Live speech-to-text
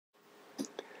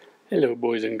Hello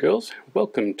boys and girls,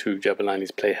 welcome to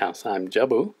Jabulani's Playhouse. I'm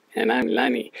Jabu and I'm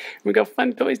Lani. We got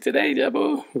fun toys today,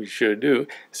 Jabu. We sure do.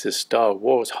 This is Star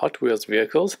Wars Hot Wheels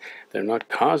vehicles. They're not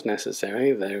cars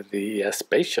necessarily, they're the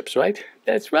spaceships, right?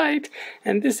 That's right.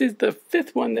 And this is the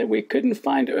fifth one that we couldn't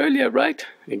find earlier, right?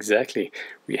 Exactly.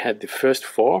 We had the first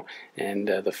four and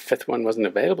the fifth one wasn't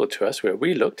available to us where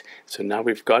we looked. So now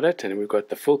we've got it and we've got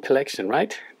the full collection,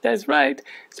 right? That's right.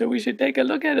 So we should take a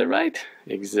look at it, right?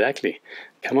 Exactly.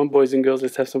 Come on, boys and girls,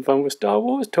 let's have some fun with Star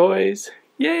Wars toys.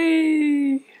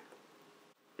 Yay!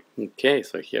 Okay,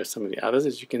 so here's some of the others,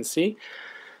 as you can see.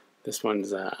 This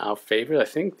one's our favorite, I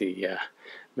think, the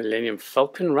Millennium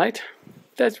Falcon, right?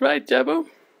 That's right, Jabu.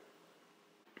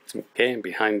 Okay, and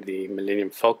behind the Millennium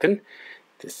Falcon,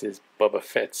 this is Boba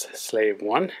Fett's Slave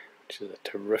One, which is a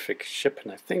terrific ship,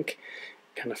 and I think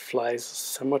kind of flies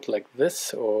somewhat like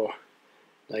this, or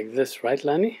like this, right,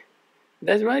 Lani?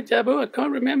 That's right, Jabu. I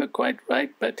can't remember quite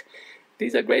right, but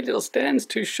these are great little stands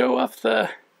to show off the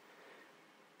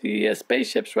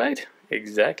spaceships, right?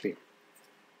 Exactly.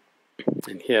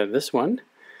 And here, this one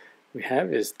we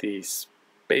have is the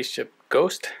Spaceship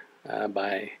Ghost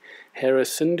by Hera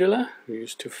Syndulla, who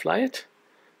used to fly it.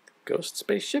 Ghost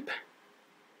spaceship.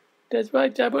 That's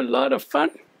right, Jabu. A lot of fun.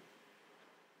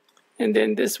 And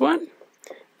then this one.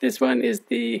 This one is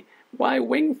the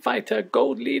Y-Wing Fighter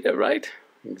Gold Leader, right?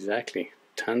 Exactly.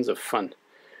 Tons of fun.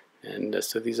 And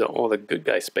so these are all the good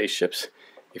guy spaceships.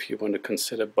 If you want to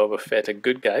consider Boba Fett a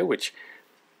good guy, which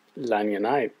Lani and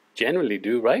I generally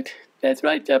do, right? That's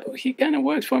right, Jabu. He kind of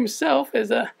works for himself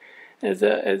as a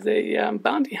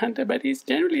bounty hunter, but he's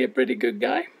generally a pretty good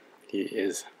guy. He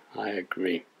is. I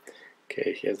agree.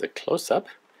 Okay, here's a close-up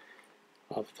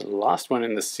of the last one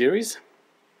in the series,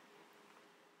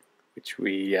 which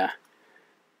we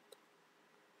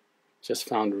just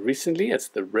found recently. It's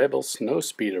the Rebel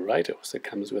Snowspeeder, right? It also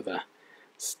comes with a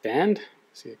stand.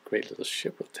 See a great little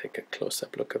ship. We'll take a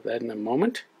close-up look of that in a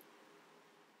moment.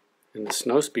 And the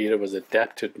Snowspeeder was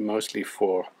adapted mostly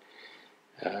for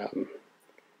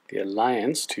the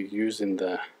Alliance to use in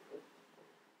the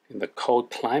cold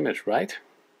climate, right?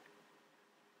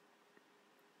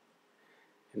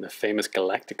 In the famous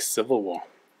Galactic Civil War.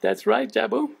 That's right,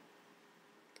 Jabu.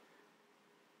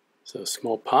 So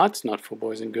small parts, not for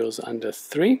boys and girls under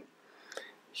 3.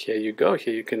 Here you go.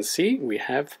 Here you can see we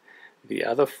have the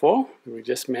other 4 that we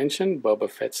just mentioned. Boba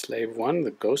Fett Slave One,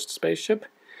 the Ghost spaceship,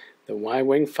 the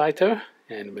Y-Wing Fighter,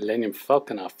 and Millennium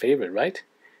Falcon, our favorite, right?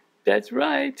 That's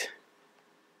right.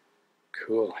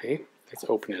 Cool, hey? Let's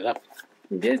open it up.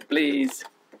 Yes, please.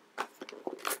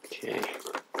 Okay.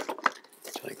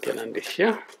 So I get under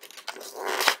here.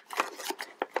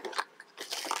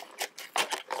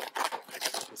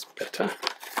 That's better.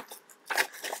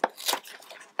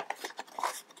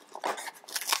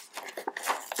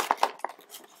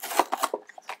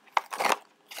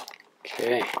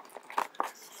 Okay,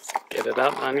 get it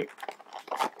out, Lani.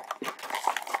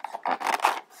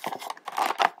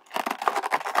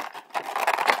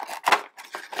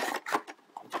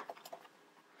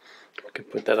 We can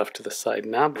put that off to the side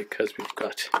now because we've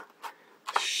got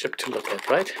the ship to look at,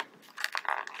 right?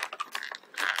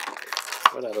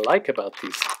 What I like about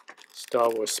these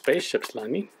Star Wars spaceships,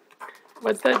 Lani.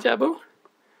 What's that, Jabu?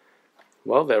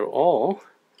 Well, they're all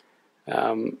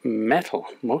metal,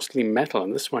 mostly metal,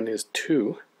 and this one is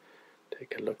too.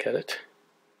 Take a look at it.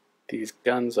 These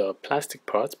guns are plastic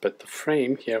parts, but the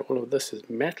frame here, all of this is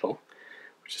metal,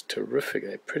 which is terrific.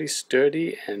 They're pretty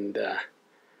sturdy and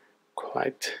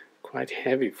quite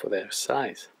heavy for their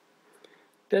size.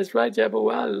 That's right, Jabu.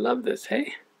 Wow, I love this,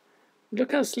 hey?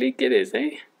 Look how sleek it is,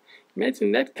 hey?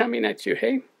 Imagine that coming at you,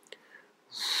 hey?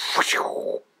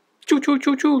 Choo choo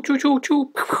choo choo choo choo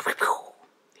choo.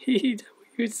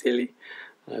 You silly.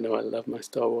 I know, I love my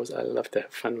Star Wars. I love to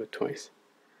have fun with toys.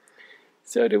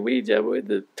 So do we, Jabu. It's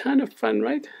a ton of fun,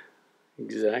 right?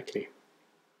 Exactly.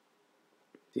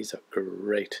 These are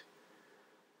great.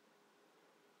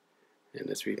 And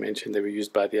as we mentioned, they were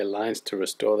used by the Alliance to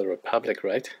restore the Republic,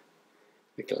 right?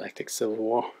 The Galactic Civil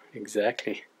War.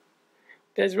 Exactly.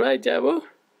 That's right, Jabu.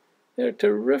 They're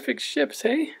terrific ships,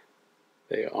 hey?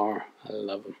 They are. I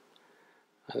love them.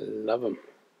 I love them.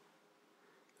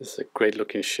 This is a great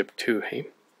looking ship too, hey?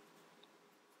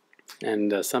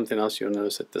 And something else you'll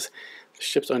notice that the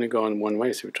ships only go on one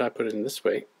way, so if you try to put it in this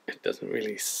way, it doesn't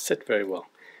really sit very well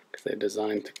because they're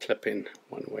designed to clip in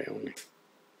one way only.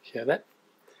 Hear that?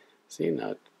 See,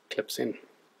 now it clips in.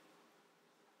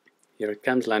 Here it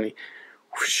comes, Lani.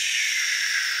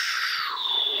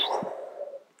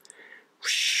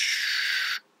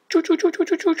 Choo choo choo choo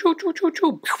choo choo choo choo choo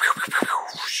choo.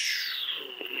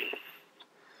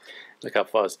 Look how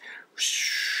fast.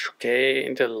 Okay,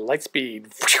 into light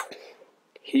speed.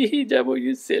 Hee hee, Jabu,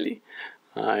 you silly.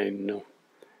 I know.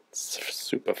 It's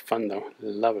super fun though.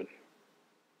 Love it.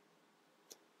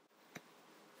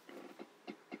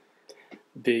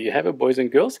 There you have it, boys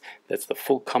and girls. That's the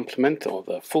full complement or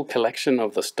the full collection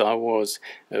of the Star Wars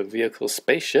vehicle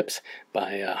spaceships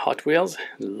by Hot Wheels.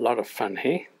 A lot of fun,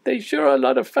 hey? They sure are a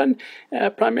lot of fun.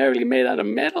 Primarily made out of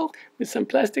metal with some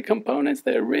plastic components.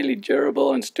 They're really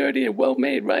durable and sturdy and well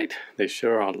made, right? They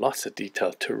sure are. Lots of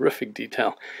detail, terrific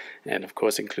detail. And of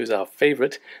course includes our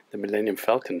favorite, the Millennium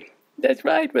Falcon. That's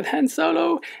right, with Han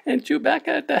Solo and Chewbacca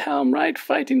at the helm, right?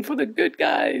 Fighting for the good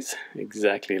guys.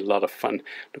 Exactly, a lot of fun.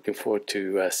 Looking forward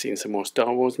to seeing some more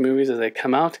Star Wars movies as they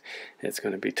come out. It's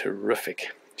going to be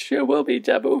terrific. Sure will be,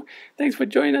 Jabu. Thanks for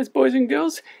joining us, boys and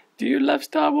girls. Do you love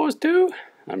Star Wars too?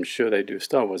 I'm sure they do.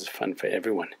 Star Wars is fun for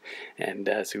everyone. And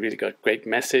it's really got a great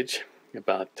message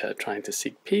about trying to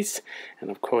seek peace. And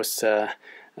of course,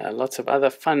 lots of other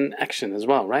fun action as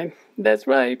well, right? That's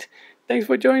right. Thanks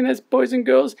for joining us, boys and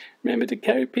girls. Remember to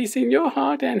carry peace in your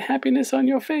heart and happiness on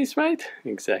your face, right?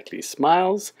 Exactly.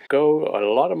 Smiles go a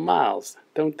lot of miles,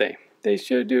 don't they? They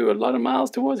sure do. A lot of miles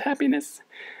towards happiness.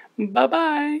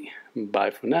 Bye-bye. Bye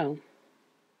for now.